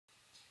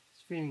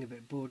feeling a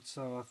bit bored,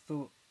 so I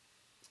thought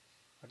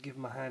I'd give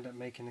my hand at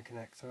making a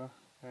connector,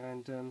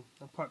 and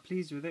I'm quite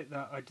pleased with it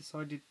that I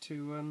decided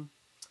to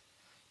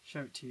show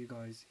it to you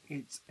guys.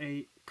 It's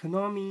a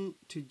Konami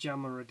to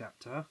Jamma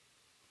adapter.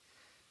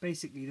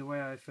 Basically, the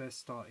way I first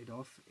started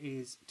off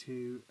is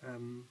to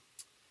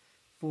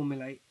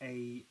formulate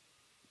a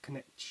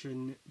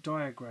connection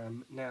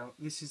diagram. Now,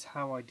 this is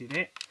how I did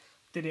it.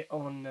 Did it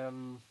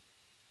on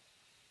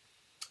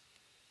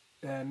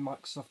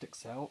Microsoft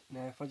Excel.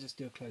 Now, if I just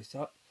do a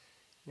close-up,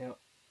 now,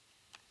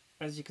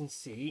 as you can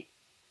see,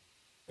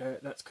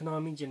 that's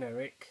Konami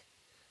generic.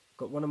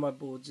 Got one of my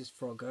boards is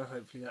Frogger,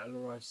 hopefully that'll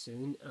arrive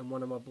soon, and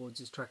one of my boards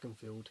is Track and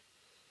Field.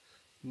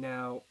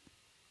 Now,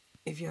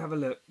 if you have a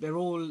look, they're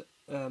all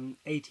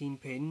 18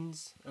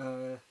 pins,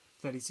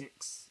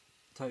 36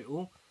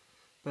 total,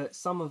 but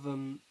some of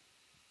them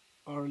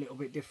are a little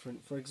bit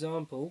different. For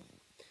example,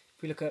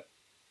 if we look at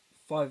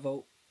 5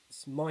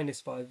 volts,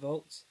 minus 5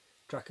 volts,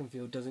 Track and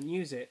Field doesn't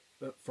use it,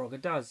 but Frogger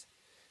does.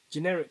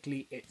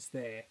 Generically, it's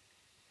there.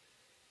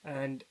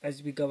 And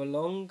as we go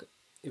along,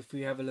 if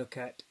we have a look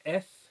at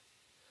F,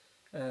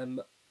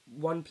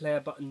 one player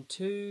button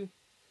 2,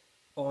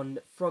 on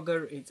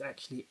Frogger it's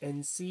actually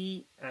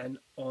NC, and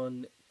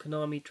on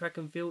Konami Track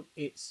and Field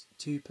it's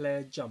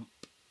 2-player jump,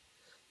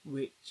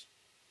 which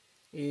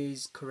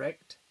is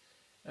correct.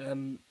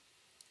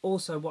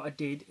 Also, what I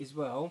did as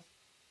well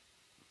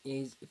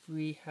is, if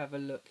we have a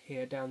look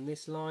here down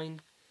this line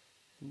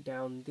and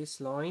down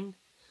this line,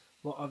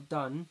 what I've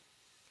done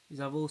is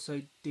I've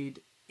also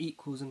did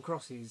equals and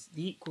crosses.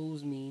 The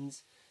equals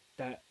means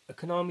that a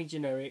Konami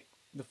generic,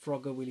 the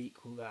Frogger will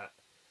equal that,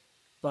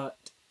 but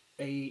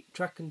a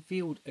Track and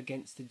Field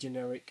against the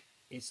generic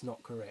is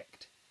not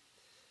correct.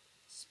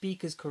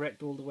 Speakers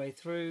correct all the way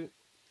through,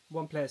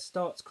 one player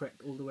starts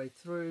correct all the way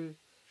through,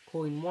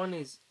 coin 1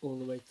 is all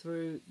the way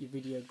through, your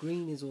video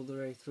green is all the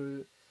way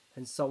through,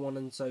 and so on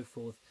and so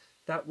forth.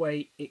 That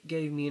way it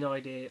gave me an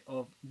idea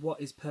of what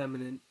is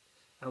permanent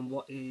and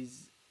what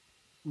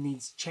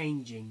needs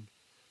changing.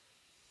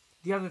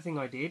 The other thing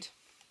I did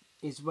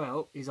as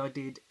well is I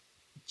did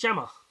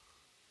Jamma.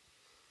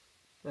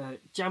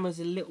 Jamma's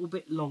a little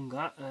bit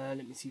longer.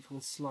 Let me see if I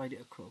can slide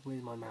it across.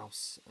 Where's my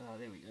mouse?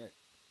 There we go.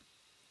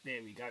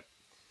 There we go.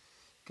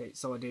 Okay,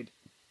 so I did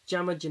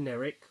Jamma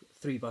generic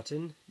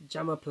 3-button,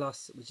 Jamma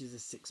Plus, which is a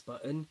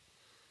 6-button,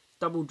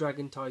 Double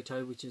Dragon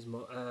Taito, which is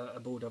a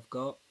board I've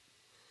got,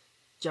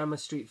 Jamma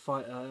Street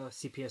Fighter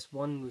CPS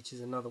 1, which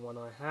is another one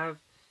I have,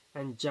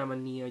 and Jamma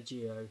Neo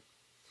Geo.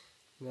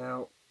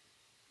 Now,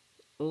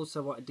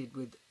 also what I did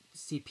with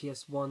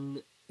CPS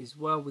 1 as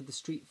well with the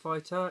Street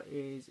Fighter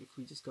is, if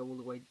we just go all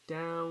the way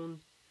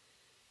down,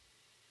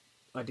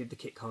 I did the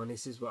kick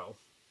harness as well.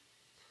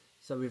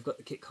 So we've got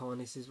the kick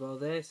harness as well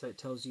there, so it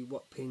tells you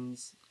what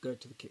pins go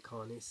to the kick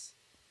harness.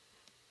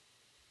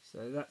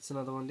 So that's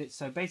another one.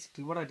 So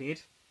basically what I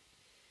did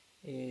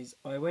is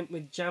I went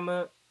with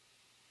Jamma,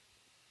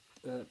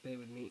 bear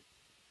with me,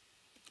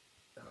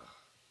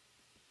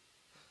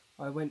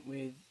 I went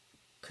with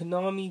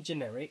Konami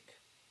generic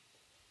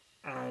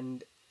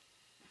and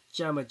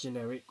Jamma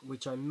generic,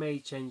 which I may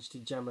change to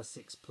Jamma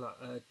 6 plus,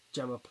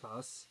 Jamma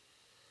Plus,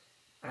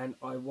 and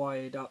I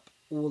wired up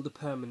all the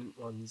permanent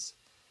ones.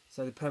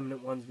 So the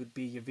permanent ones would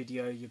be your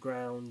video, your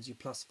grounds, your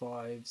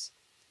 +5s,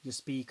 your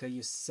speaker,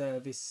 your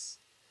service,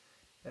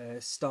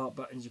 start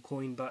buttons, your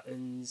coin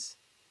buttons,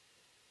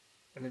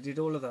 and I did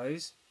all of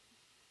those.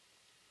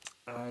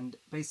 And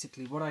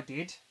basically what I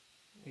did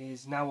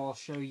is, now I'll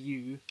show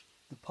you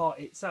the part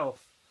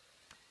itself.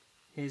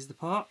 Here's the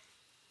part.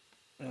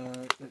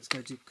 Let's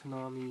go to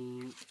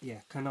Konami,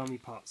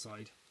 Konami part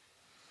side.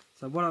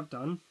 So what I've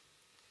done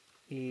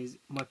is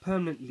my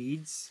permanent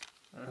leads,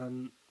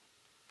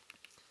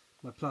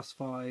 my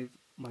 +5,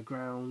 my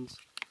grounds,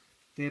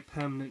 they're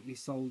permanently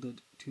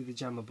soldered to the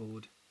Jamma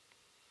board.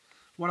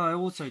 What I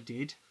also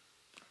did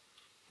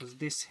was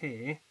this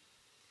here.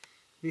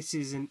 This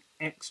is an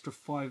extra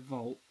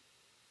 5-volt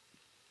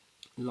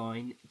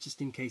line,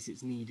 just in case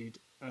it's needed.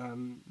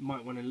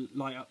 Might want to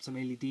light up some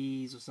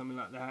LEDs or something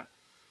like that.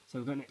 So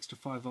we've got an extra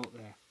 5-volt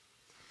there.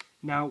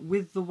 Now,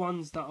 with the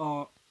ones that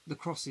are the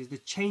crosses, the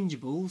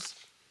changeables,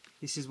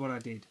 this is what I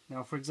did.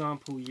 Now, for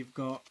example, you've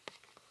got,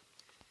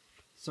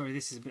 sorry,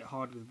 this is a bit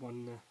hard with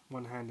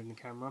one hand in the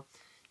camera.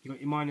 You've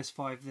got your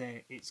 -5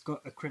 there. It's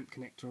got a crimp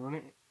connector on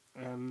it.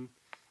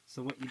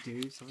 So what you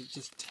do, so we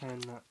just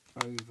turn that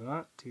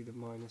over to the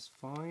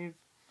 -5.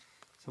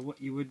 So what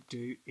you would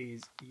do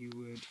is you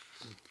would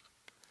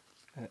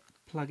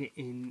plug it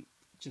in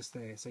just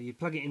there. So you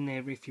plug it in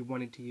there if you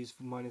wanted to use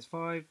for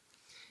 -5.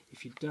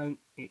 If you don't,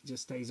 it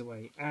just stays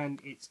away. And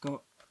it's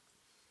got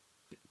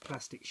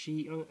plastic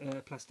sheet,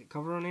 plastic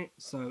cover on it,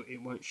 so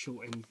it won't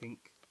short anything.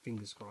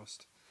 Fingers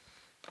crossed.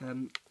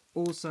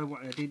 Also,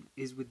 what I did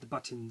is with the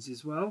buttons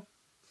as well.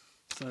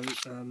 So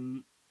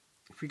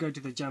if we go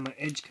to the Jamma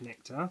Edge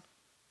connector,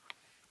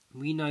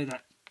 we know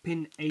that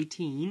pin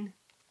 18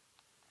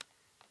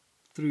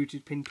 through to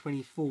pin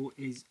 24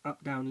 is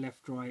up, down,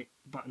 left, right,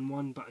 button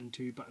 1, button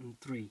 2, button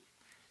 3.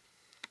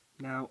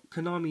 Now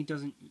Konami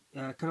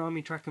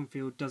Track and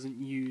Field doesn't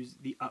use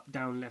the up,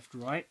 down, left,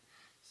 right,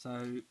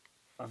 so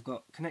I've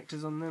got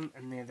connectors on them,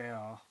 and there they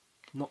are,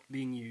 not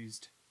being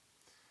used.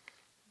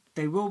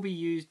 They will be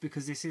used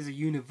because this is a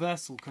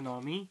universal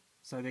Konami,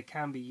 so they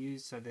can be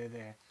used, so they're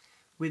there.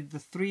 With the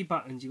 3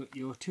 buttons, you've got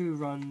your 2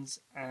 runs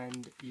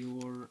and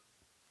your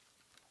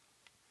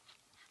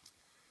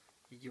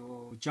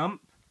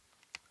jump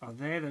are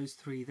there, those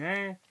 3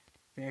 there.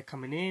 They're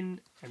coming in,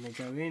 and they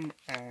go in,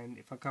 and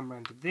if I come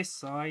around to this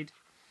side,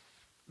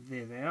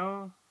 there they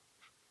are.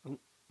 Oh,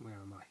 where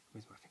am I?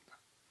 Where's my finger?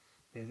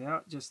 There they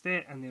are, just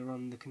there, and they're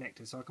on the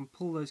connector. So I can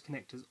pull those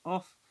connectors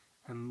off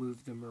and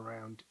move them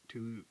around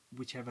to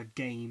whichever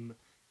game,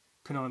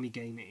 Konami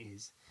game it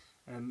is.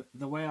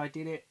 The way I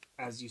did it,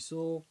 as you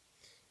saw,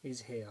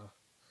 is here.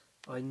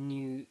 I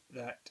knew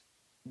that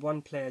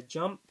 1 player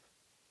jump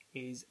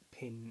is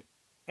pin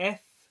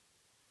F,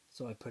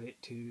 so I put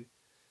it to,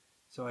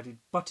 so I did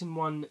button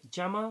 1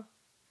 Jamma,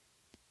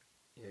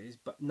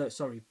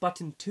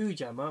 button 2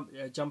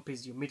 Jamma, jump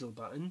is your middle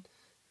button,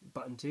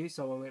 button 2,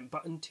 so I went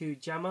button 2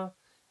 Jamma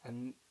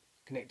and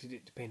connected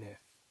it to pin F.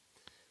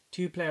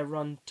 2 player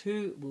run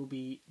 2 will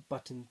be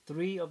button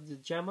 3 of the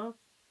Jamma,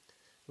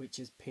 which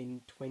is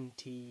pin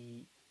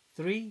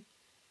 23,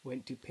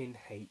 went to pin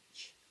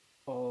H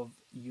of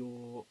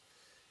your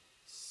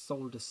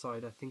solder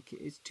side, I think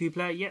it is. 2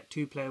 player, yep,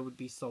 2 player would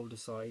be solder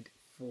side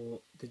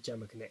for the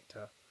Jamma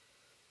connector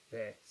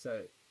there.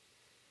 So,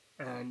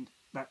 and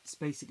that's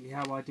basically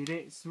how I did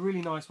it. It's a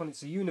really nice one.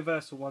 It's a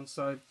universal one,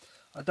 so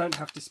I don't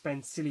have to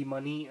spend silly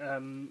money.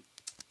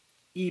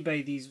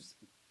 eBay, these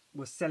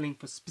were selling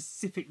for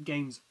specific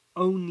games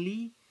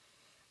only,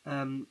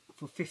 for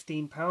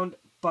 £15,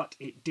 but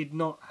it did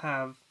not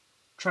have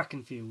track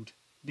and field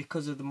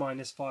because of the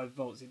 -5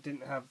 volts. It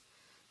didn't have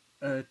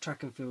a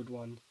track and field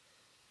one.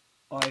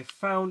 I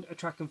found a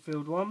track and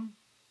field one,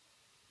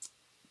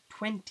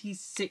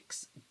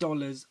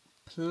 $26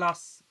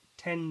 plus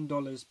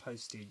 $10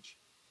 postage.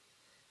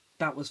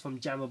 That was from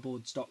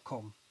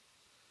JammaBoards.com.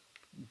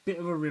 Bit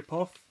of a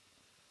rip-off,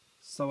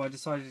 so I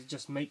decided to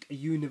just make a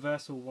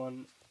universal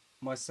one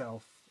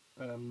myself,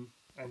 and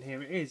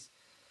here it is.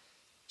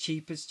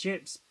 Cheap as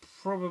chips,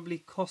 probably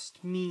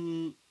cost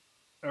me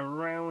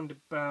around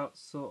about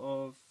sort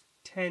of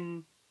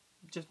 10,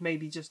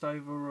 maybe just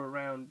over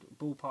around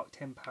ballpark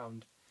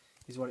 £10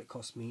 is what it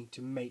cost me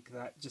to make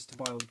that, just to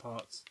buy all the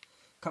parts.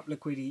 A couple of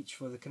quid each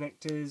for the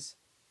connectors,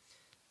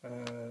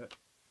 I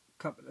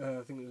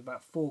think it was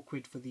about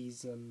 £4 for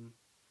these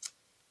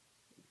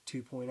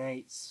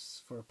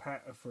 2.8s for a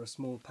pack, for a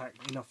small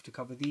pack, enough to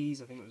cover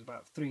these. I think it was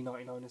about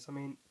 £3.99 or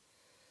something.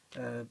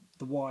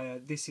 The wire,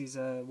 this is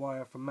a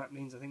wire from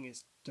Maplins. I think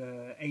it's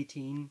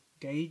 18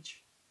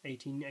 gauge,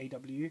 18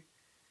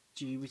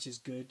 AWG, which is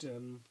good.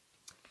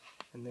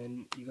 And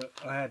then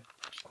I've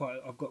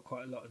got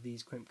quite a lot of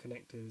these crimp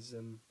connectors.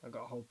 I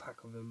got a whole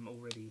pack of them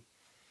already.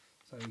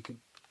 So you could,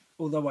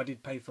 although I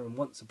did pay for them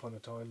once upon a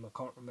time, I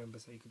can't remember,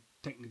 so you could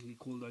technically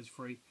call those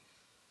free.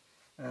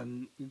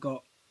 You've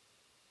got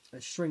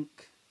a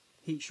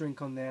heat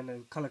shrink on there, and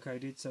they're colour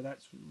coded, so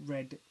that's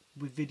red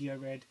with video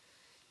red.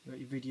 You got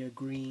your video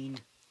green,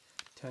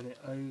 turn it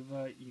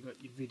over, you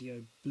got your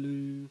video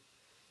blue,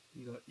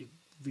 you got your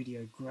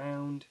video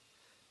ground.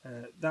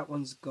 That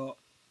one's got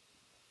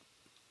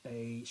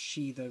a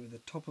sheath over the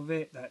top of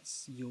it,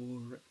 that's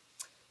your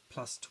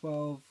plus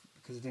 12,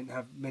 because it didn't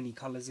have many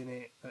colours in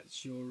it.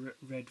 That's your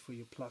red for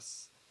your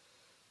plus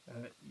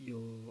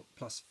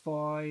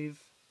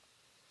 5,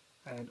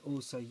 and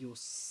also your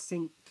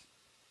sync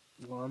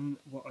one.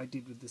 What I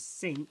did with the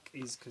sync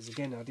is, because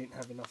again I didn't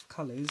have enough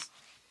colours,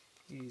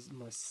 is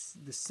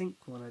the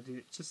sync one, I did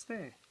it just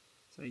there,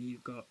 so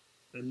you've got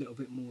a little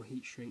bit more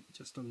heat shrink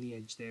just on the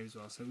edge there as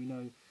well, so we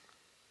know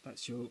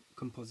that's your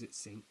composite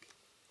sync.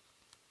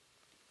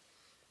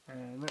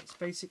 And that's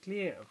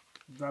basically it.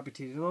 I've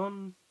rabbited it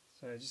on,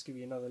 so I'll just give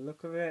you another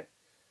look of it.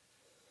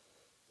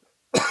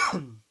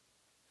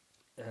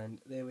 And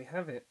there we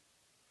have it,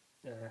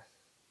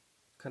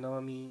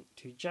 Konami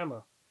to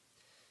Jamma.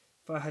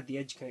 If I had the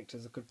edge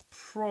connectors, I could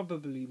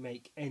probably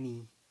make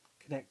any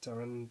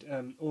connector,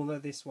 and although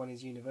this one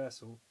is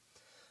universal,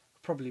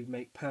 I'd probably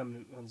make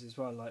permanent ones as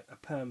well, like a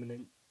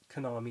permanent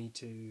Konami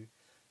to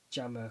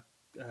Jamma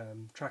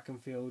track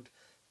and field,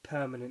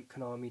 permanent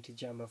Konami to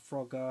Jamma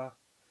Frogger.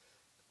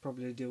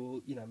 Probably do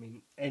all, I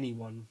mean,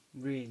 anyone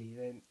really.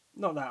 They're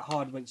not that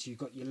hard once you've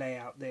got your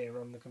layout there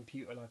on the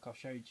computer like I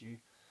showed you.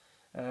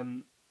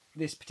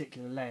 This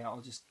particular layout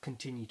I'll just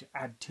continue to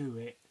add to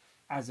it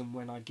as and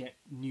when I get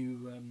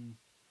new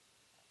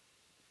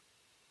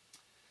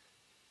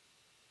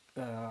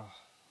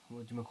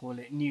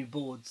new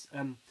boards.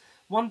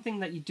 One thing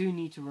that you do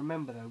need to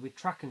remember though with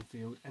track and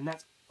field, and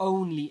that's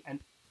only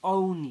and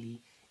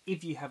only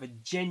if you have a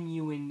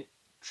genuine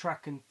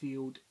track and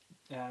field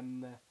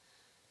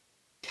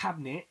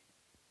cabinet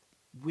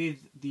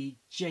with the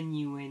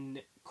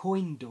genuine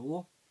coin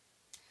door,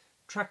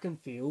 track and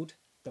field,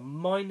 the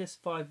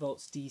 -5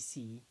 volts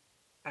DC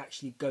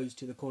actually goes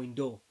to the coin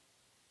door.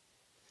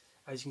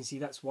 As you can see,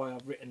 that's why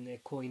I've written there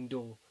coin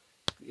door.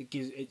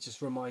 it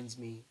just reminds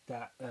me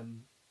that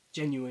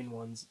genuine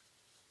ones,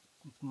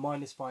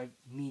 -5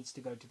 needs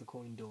to go to the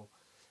coin door.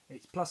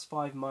 It's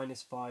 +5,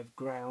 -5,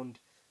 ground,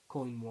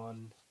 coin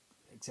 1,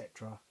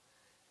 etc.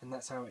 And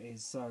that's how it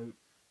is. So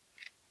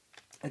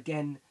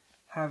again,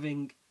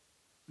 having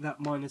that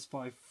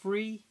 -5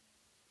 free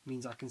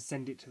means I can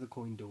send it to the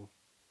coin door.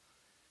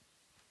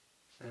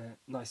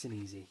 Nice and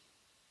easy.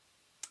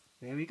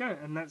 There we go,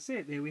 and that's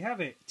it. There we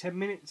have it. 10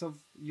 minutes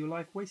of your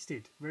life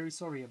wasted. Very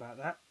sorry about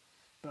that,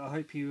 but I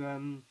hope you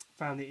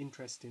found it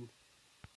interesting.